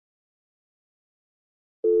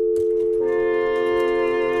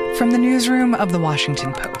From the newsroom of The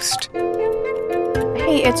Washington Post.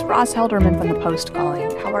 Hey, it's Ross Helderman from The Post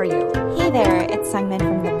calling. How are you? Hey there, it's Sungmin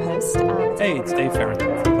from The Post. Hey, it's Dave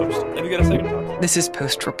Farrington from The Post. Have you got a second to talk? This is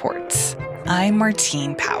Post Reports. I'm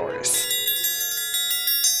Martine Powers.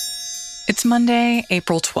 It's Monday,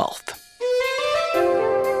 April 12th.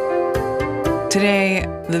 Today,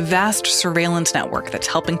 the vast surveillance network that's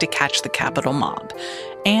helping to catch the Capitol mob,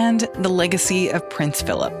 and the legacy of Prince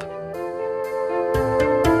Philip.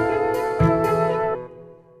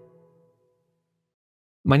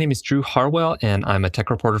 My name is Drew Harwell, and I'm a tech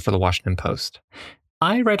reporter for The Washington Post.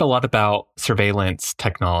 I write a lot about surveillance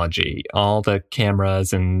technology, all the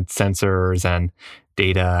cameras and sensors and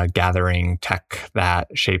data gathering tech that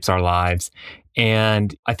shapes our lives.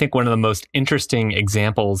 And I think one of the most interesting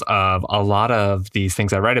examples of a lot of these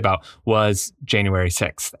things I write about was January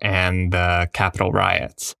 6th and the Capitol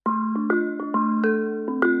riots.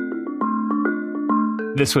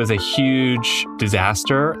 This was a huge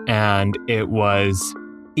disaster, and it was,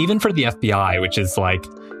 even for the FBI, which is like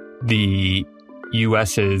the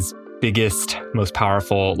US's biggest, most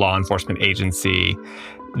powerful law enforcement agency,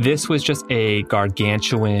 this was just a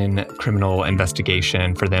gargantuan criminal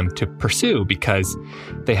investigation for them to pursue because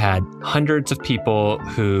they had hundreds of people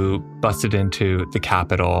who busted into the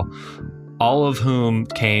Capitol, all of whom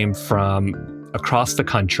came from across the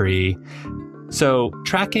country. So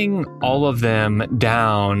tracking all of them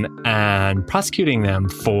down and prosecuting them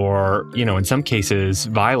for, in some cases,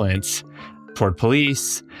 violence toward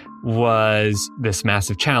police was this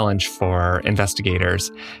massive challenge for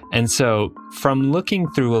investigators. And so from looking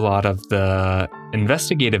through a lot of the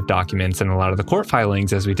investigative documents and a lot of the court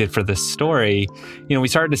filings as we did for this story, we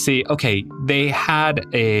started to see, okay, they had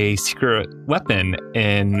a secret weapon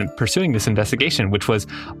in pursuing this investigation, which was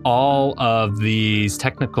all of these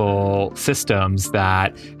technical systems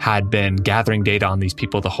that had been gathering data on these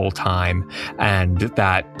people the whole time, and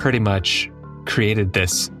that pretty much created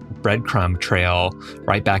this breadcrumb trail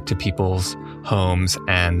right back to people's homes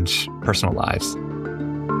and personal lives.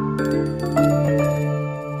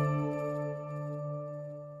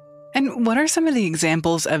 And what are some of the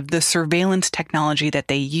examples of the surveillance technology that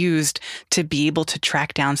they used to be able to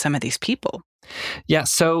track down some of these people? Yeah,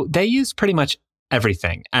 so they used pretty much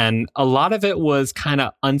everything. And a lot of it was kind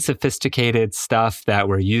of unsophisticated stuff that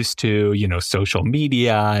we're used to, social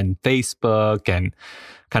media and Facebook and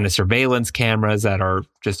kind of surveillance cameras that are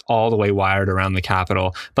just all the way wired around the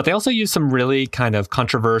Capitol. But they also use some really kind of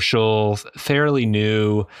controversial, fairly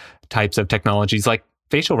new types of technologies like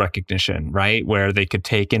facial recognition, right? Where they could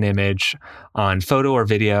take an image on photo or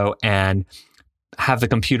video and have the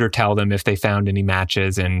computer tell them if they found any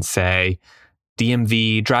matches in, say,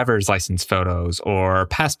 DMV driver's license photos or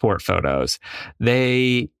passport photos.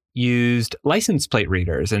 They used license plate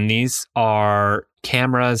readers, and these are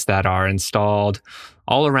cameras that are installed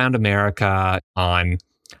all around America on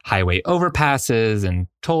highway overpasses and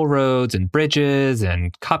toll roads and bridges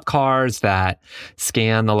and cop cars that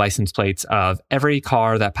scan the license plates of every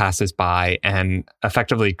car that passes by and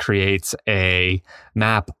effectively creates a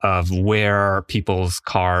map of where people's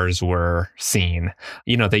cars were seen.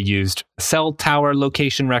 They used cell tower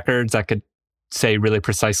location records that could say really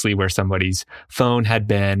precisely where somebody's phone had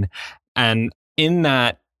been. And in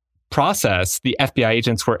that process, the FBI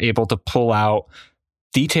agents were able to pull out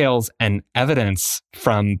details and evidence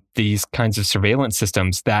from these kinds of surveillance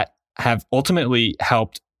systems that have ultimately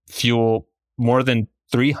helped fuel more than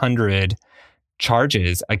 300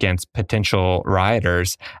 charges against potential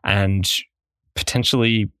rioters, and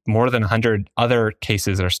potentially more than 100 other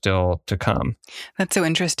cases are still to come. That's so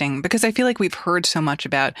interesting, because I feel like we've heard so much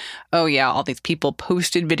about, all these people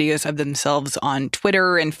posted videos of themselves on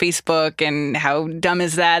Twitter and Facebook, and how dumb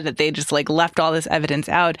is that they just left all this evidence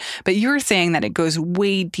out. But you're saying that it goes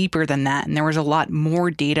way deeper than that, and there was a lot more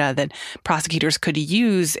data that prosecutors could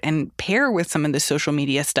use and pair with some of the social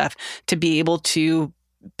media stuff to be able to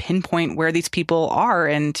pinpoint where these people are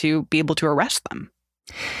and to be able to arrest them.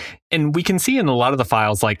 And we can see in a lot of the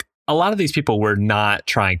files, a lot of these people were not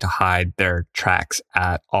trying to hide their tracks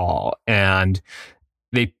at all. And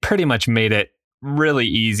they pretty much made it really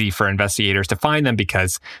easy for investigators to find them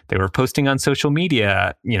because they were posting on social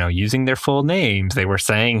media, using their full names. They were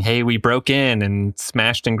saying, hey, we broke in and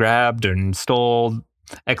smashed and grabbed and stole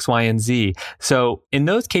X, Y, and Z. So in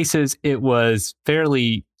those cases, it was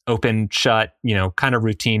fairly open, shut, kind of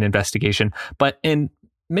routine investigation. But in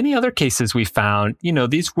many other cases we found,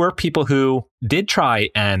 these were people who did try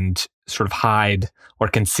and sort of hide or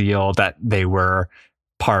conceal that they were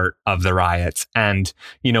part of the riots. And,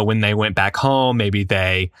 when they went back home, maybe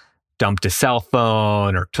they dumped a cell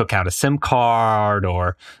phone or took out a SIM card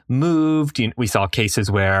or moved. We saw cases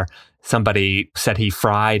where somebody said he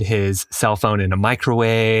fried his cell phone in a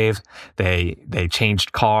microwave. They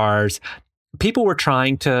changed cars. People were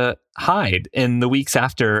trying to hide in the weeks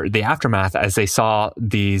after the aftermath as they saw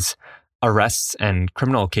these arrests and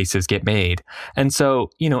criminal cases get made. And so,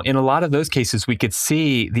 in a lot of those cases, we could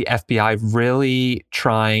see the FBI really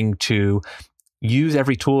trying to use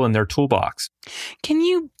every tool in their toolbox. Can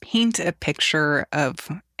you paint a picture of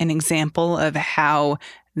an example of how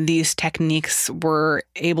these techniques were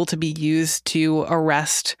able to be used to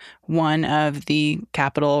arrest one of the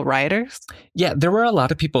Capitol rioters? Yeah, there were a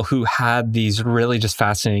lot of people who had these really just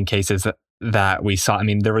fascinating cases that we saw. I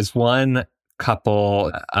mean, there was one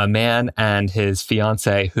couple, a man and his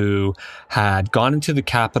fiance, who had gone into the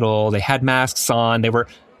Capitol. They had masks on. They were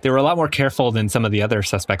a lot more careful than some of the other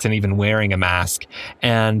suspects in even wearing a mask.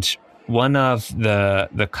 And one of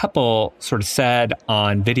the couple sort of said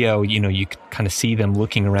on video, you could kind of see them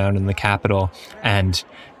looking around in the Capitol. And,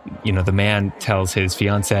 the man tells his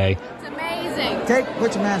fiance, "It's amazing.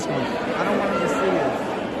 Put your mask on. I don't want them to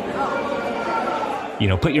see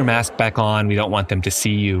you. Put your mask back on. We don't want them to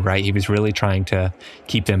see you," right? He was really trying to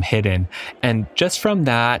keep them hidden. And just from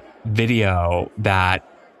that video that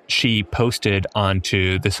she posted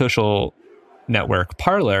onto the social network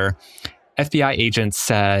Parler, FBI agents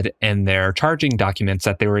said in their charging documents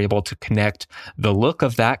that they were able to connect the look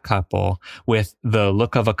of that couple with the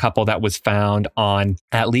look of a couple that was found on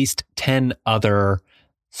at least 10 other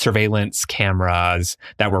surveillance cameras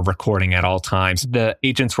that were recording at all times. The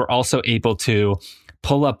agents were also able to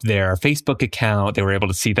pull up their Facebook account. They were able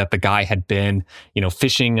to see that the guy had been,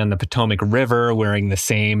 fishing on the Potomac River wearing the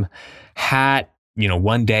same hat,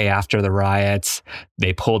 one day after the riots.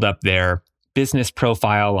 They pulled up their business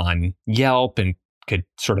profile on Yelp and could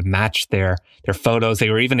sort of match their photos. They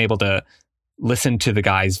were even able to listen to the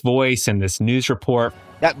guy's voice in this news report.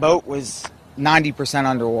 That boat was 90%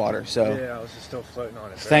 underwater, so yeah, I was just still floating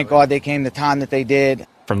on it. Thank God they came the time that they did.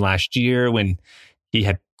 From last year when he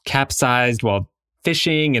had capsized while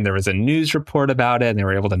fishing, and there was a news report about it, and they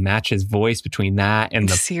were able to match his voice between that and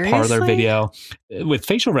the Seriously? Parler video. With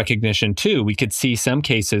facial recognition, too, we could see some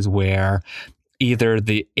cases where either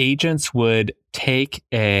the agents would take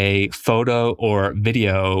a photo or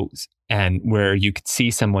video and where you could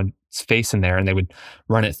see someone's face in there, and they would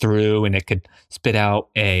run it through and it could spit out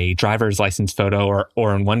a driver's license photo,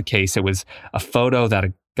 or in one case, it was a photo that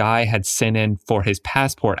a guy had sent in for his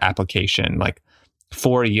passport application like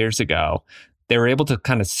 4 years ago. They were able to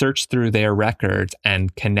kind of search through their records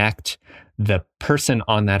and connect the person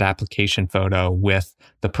on that application photo with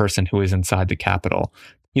the person who was inside the Capitol.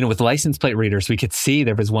 With license plate readers, we could see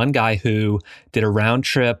there was one guy who did a road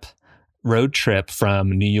trip from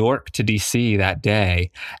New York to DC that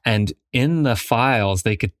day. And in the files,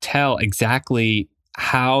 they could tell exactly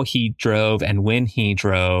how he drove and when he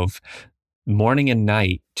drove morning and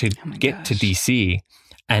night to get to DC.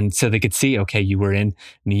 And so they could see, okay, you were in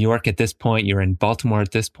New York at this point, you were in Baltimore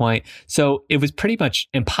at this point. So it was pretty much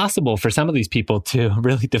impossible for some of these people to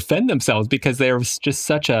really defend themselves because there was just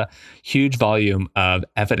such a huge volume of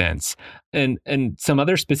evidence. And some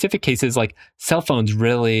other specific cases, like cell phones,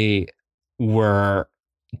 really were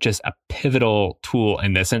just a pivotal tool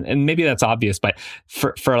in this. And maybe that's obvious, but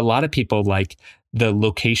for a lot of people, like the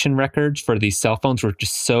location records for these cell phones were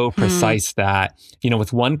just so precise that,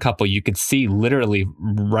 with one couple, you could see literally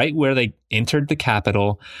right where they entered the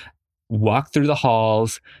Capitol, walked through the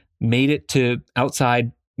halls, made it to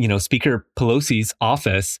outside, Speaker Pelosi's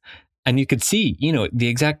office. And you could see, the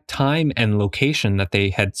exact time and location that they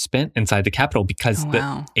had spent inside the Capitol because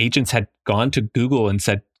the agents had gone to Google and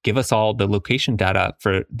said, give us all the location data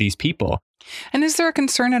for these people. And is there a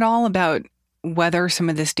concern at all about whether some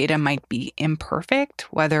of this data might be imperfect,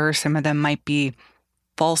 whether some of them might be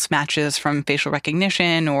false matches from facial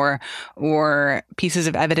recognition or pieces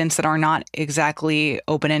of evidence that are not exactly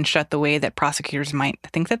open and shut the way that prosecutors might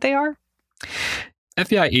think that they are?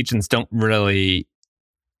 FBI agents don't really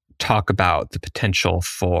talk about the potential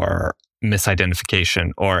for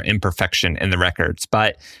misidentification or imperfection in the records,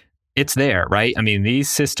 but it's there, right? I mean, these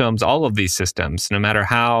systems, all of these systems, no matter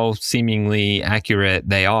how seemingly accurate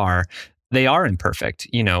they are imperfect.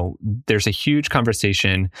 There's a huge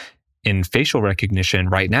conversation in facial recognition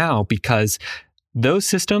right now because those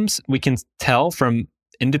systems, we can tell from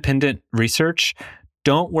independent research,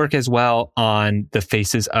 don't work as well on the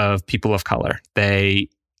faces of people of color. They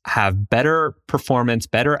have better performance,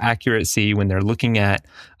 better accuracy when they're looking at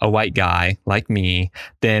a white guy like me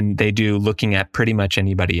than they do looking at pretty much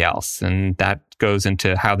anybody else. And that goes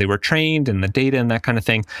into how they were trained and the data and that kind of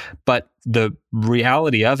thing. But the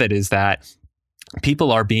reality of it is that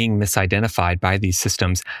people are being misidentified by these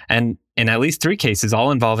systems. And in at least 3 cases,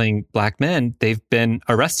 all involving Black men, they've been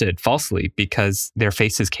arrested falsely because their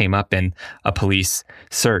faces came up in a police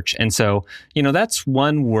search. And so, that's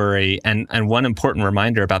one worry. And one important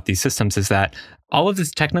reminder about these systems is that all of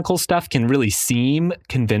this technical stuff can really seem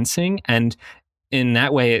convincing. And in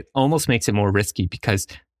that way, it almost makes it more risky because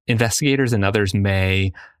investigators and others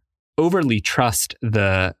may overly trust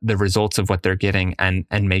the results of what they're getting and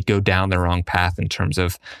may go down the wrong path in terms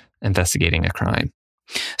of investigating a crime.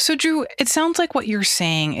 So, Drew, it sounds like what you're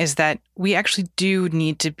saying is that we actually do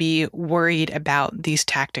need to be worried about these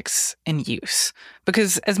tactics in use.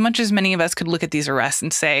 Because as much as many of us could look at these arrests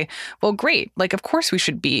and say, well, great, of course we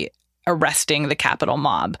should be arresting the Capitol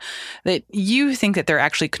mob, that you think that there are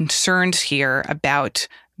actually concerns here about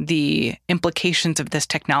the implications of this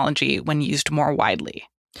technology when used more widely.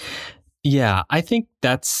 Yeah, I think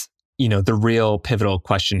that's, the real pivotal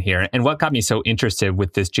question here. And what got me so interested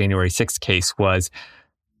with this January 6th case was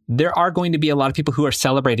there are going to be a lot of people who are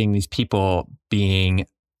celebrating these people being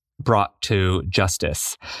brought to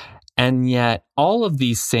justice. And yet all of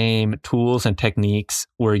these same tools and techniques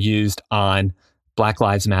were used on Black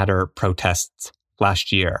Lives Matter protests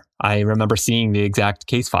last year. I remember seeing the exact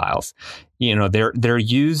case files. They're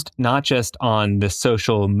used not just on the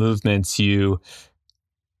social movements you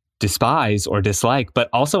despise or dislike, but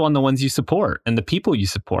also on the ones you support and the people you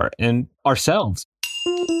support and ourselves.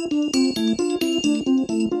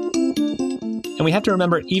 And we have to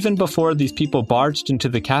remember, even before these people barged into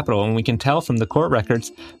the Capitol, and we can tell from the court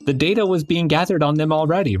records, the data was being gathered on them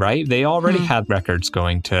already, right? They already had records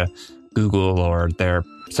going to Google or their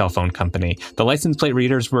cell phone company. The license plate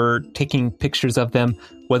readers were taking pictures of them,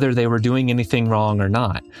 whether they were doing anything wrong or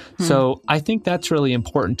not. So I think that's really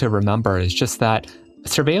important to remember, is just that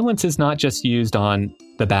surveillance is not just used on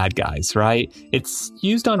the bad guys, right? It's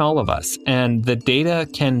used on all of us. And the data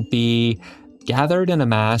can be gathered and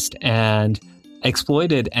amassed and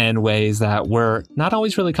exploited in ways that we're not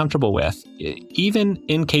always really comfortable with. Even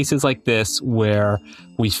in cases like this, where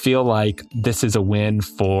we feel like this is a win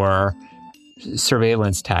for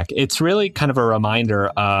surveillance tech, it's really kind of a reminder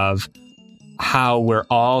of how we're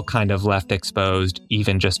all kind of left exposed,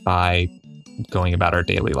 even just by going about our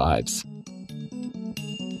daily lives.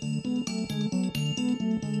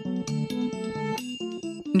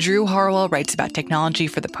 Drew Harwell writes about technology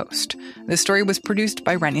for The Post. The story was produced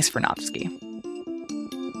by Rennie Svirnovsky.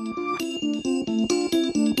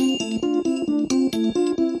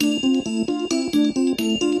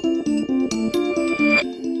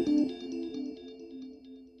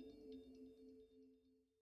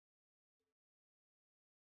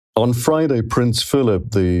 On Friday, Prince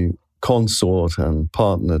Philip, the consort and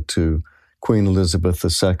partner to Queen Elizabeth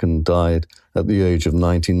II, died at the age of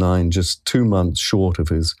 99, just 2 months short of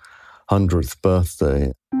his 100th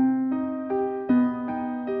birthday.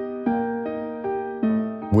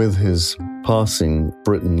 With his passing,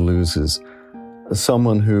 Britain loses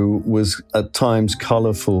someone who was at times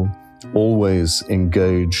colourful, always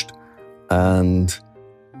engaged, and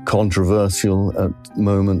controversial at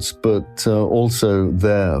moments, but also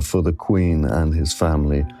there for the Queen and his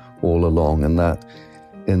family all along. And that,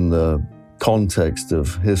 in the context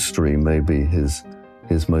of history, may be his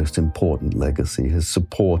most important legacy, his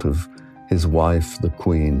support of his wife, the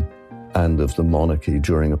Queen, and of the monarchy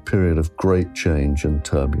during a period of great change and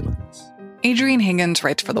turbulence. Adrian Higgins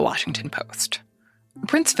writes for The Washington Post.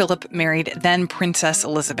 Prince Philip married then Princess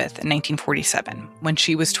Elizabeth in 1947, when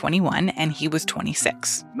she was 21 and he was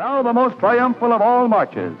 26. Now the most triumphal of all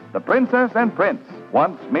marches, the Princess and Prince,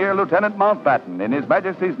 once mere Lieutenant Mountbatten in His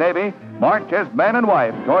Majesty's Navy, march as man and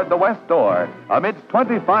wife toward the West Door, amidst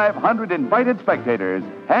 2,500 invited spectators,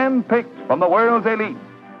 hand-picked from the world's elite.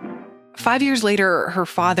 5 years later, her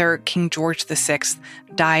father, King George VI,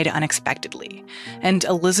 died unexpectedly, and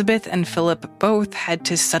Elizabeth and Philip both had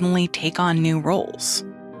to suddenly take on new roles.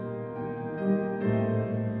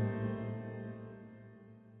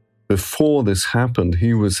 Before this happened,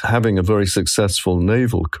 he was having a very successful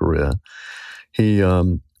naval career. He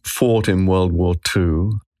fought in World War II,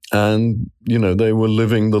 and, they were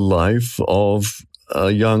living the life of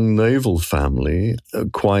a young naval family,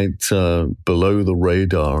 quite below the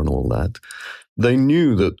radar and all that. They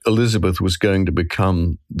knew that Elizabeth was going to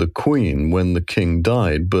become the Queen when the King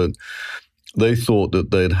died, but they thought that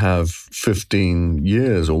they'd have 15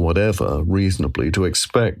 years or whatever, reasonably, to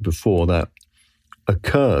expect before that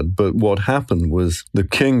occurred. But what happened was the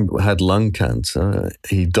king had lung cancer.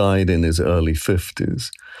 He died in his early 50s.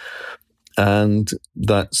 And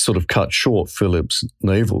that sort of cut short Philip's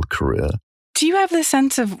naval career. Do you have the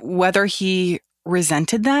sense of whether he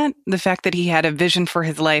resented that? The fact that he had a vision for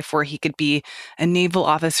his life where he could be a naval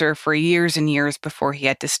officer for years and years before he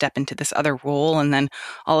had to step into this other role, and then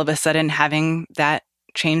all of a sudden having that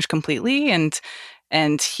change completely,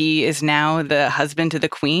 and he is now the husband to the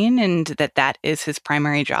queen, and that is his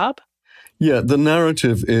primary job? Yeah, the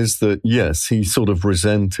narrative is that, yes, he sort of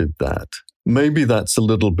resented that. Maybe that's a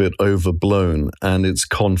little bit overblown, and it's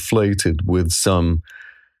conflated with some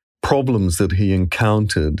problems that he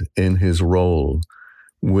encountered in his role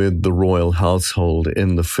with the royal household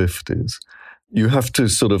in the 50s. You have to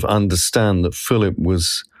sort of understand that Philip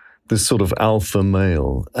was this sort of alpha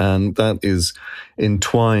male, and that is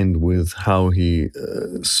entwined with how he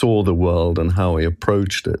saw the world and how he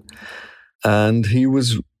approached it. And he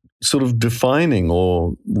was sort of defining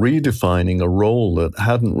or redefining a role that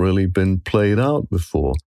hadn't really been played out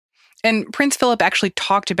before. And Prince Philip actually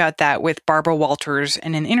talked about that with Barbara Walters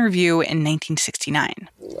in an interview in 1969.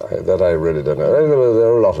 That I really don't know. There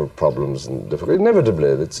are a lot of problems and difficulties. Inevitably,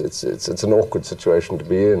 it's an awkward situation to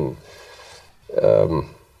be in.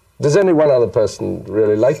 There's only one other person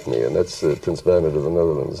really like me, and that's Prince Bernhard of the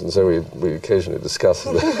Netherlands. And so we occasionally discuss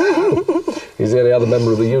he's the only other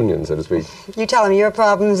member of the union, so to speak. You tell him your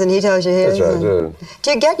problems and he tells you his. That's right.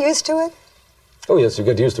 Do you get used to it? Oh, yes, you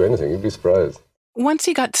get used to anything. You'd be surprised. Once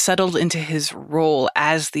he got settled into his role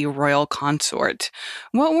as the royal consort,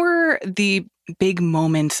 what were the big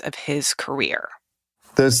moments of his career?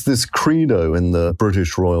 There's this credo in the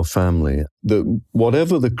British royal family that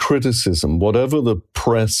whatever the criticism, whatever the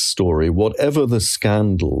press story, whatever the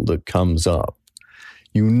scandal that comes up,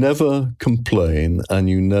 you never complain and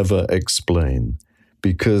you never explain.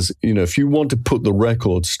 Because, if you want to put the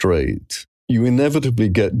record straight, you inevitably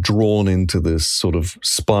get drawn into this sort of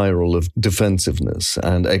spiral of defensiveness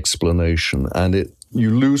and explanation, and you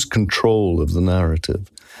lose control of the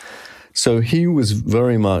narrative. So he was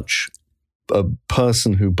very much a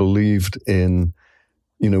person who believed in,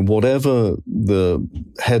 whatever the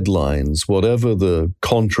headlines, whatever the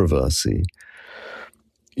controversy,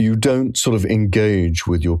 you don't sort of engage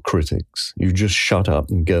with your critics. You just shut up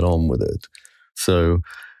and get on with it. So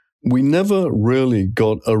we never really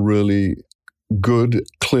got a really good,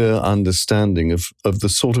 clear understanding of the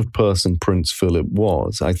sort of person Prince Philip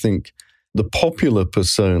was. I think the popular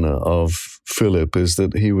persona of Philip is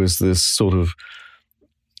that he was this sort of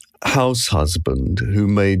house husband who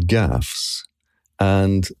made gaffes.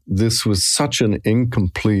 And this was such an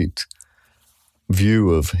incomplete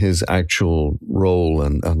view of his actual role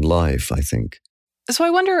and life, I think. So I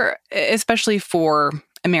wonder, especially for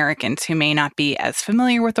Americans who may not be as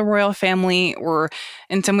familiar with the royal family, or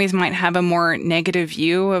in some ways might have a more negative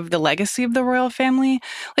view of the legacy of the royal family,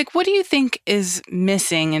 what do you think is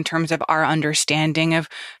missing in terms of our understanding of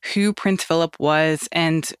who Prince Philip was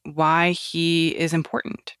and why he is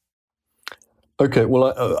important? Okay,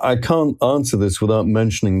 well, I can't answer this without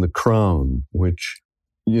mentioning the Crown, which,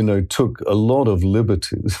 took a lot of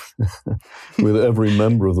liberties with every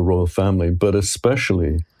member of the royal family, but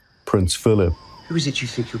especially Prince Philip. Who is it you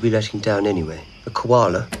think you'll be letting down anyway? A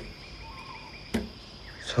koala?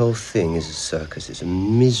 This whole thing is a circus. It's a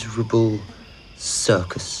miserable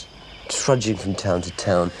circus. Trudging from town to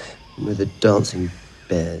town with the dancing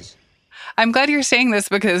bears. I'm glad you're saying this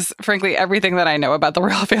because, frankly, everything that I know about the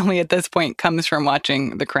royal family at this point comes from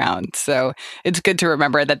watching The Crown. So it's good to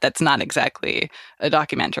remember that that's not exactly a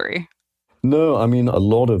documentary. No, I mean, a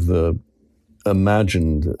lot of the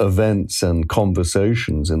imagined events and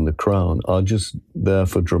conversations in The Crown are just there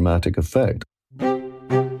for dramatic effect.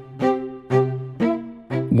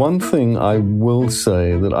 One thing I will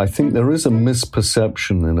say that I think there is a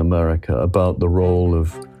misperception in America about the role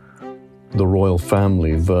of the royal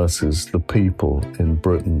family versus the people in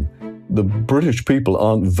Britain. The British people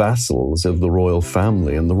aren't vassals of the royal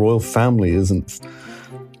family, and the royal family isn't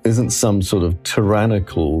some sort of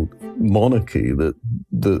tyrannical monarchy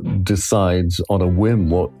that decides on a whim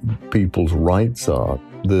what people's rights are.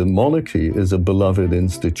 The monarchy is a beloved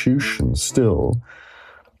institution still.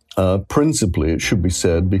 Principally, it should be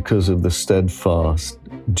said, because of the steadfast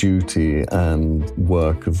duty and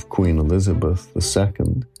work of Queen Elizabeth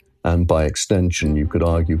II. And by extension, you could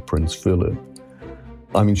argue Prince Philip.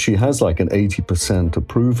 I mean, she has like an 80%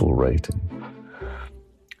 approval rating.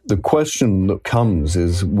 The question that comes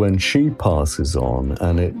is when she passes on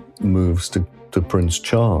and it moves to Prince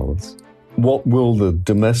Charles, what will the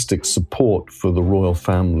domestic support for the royal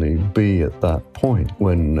family be at that point?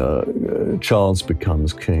 When Charles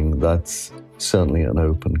becomes king, that's certainly an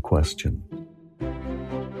open question.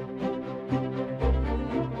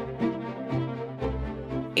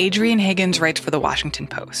 Adrian Higgins writes for The Washington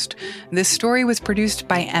Post. This story was produced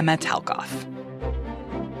by Emma Talkoff.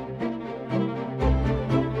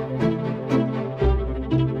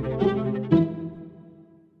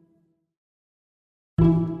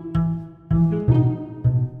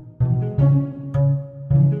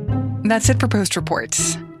 That's it for Post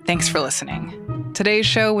Reports. Thanks for listening. Today's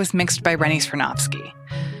show was mixed by Rennie Svirnovsky.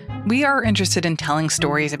 We are interested in telling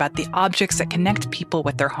stories about the objects that connect people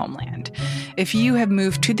with their homeland. If you have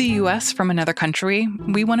moved to the U.S. from another country,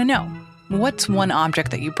 we want to know. What's one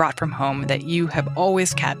object that you brought from home that you have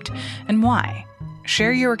always kept, and why?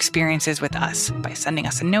 Share your experiences with us by sending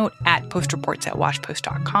us a note at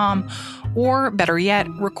postreports@washpost.com, or better yet,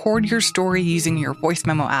 record your story using your voice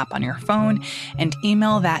memo app on your phone and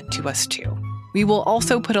email that to us too. We will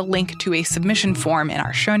also put a link to a submission form in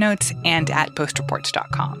our show notes and at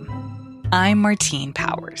postreports.com. I'm Martine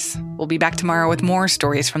Powers. We'll be back tomorrow with more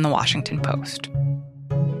stories from The Washington Post.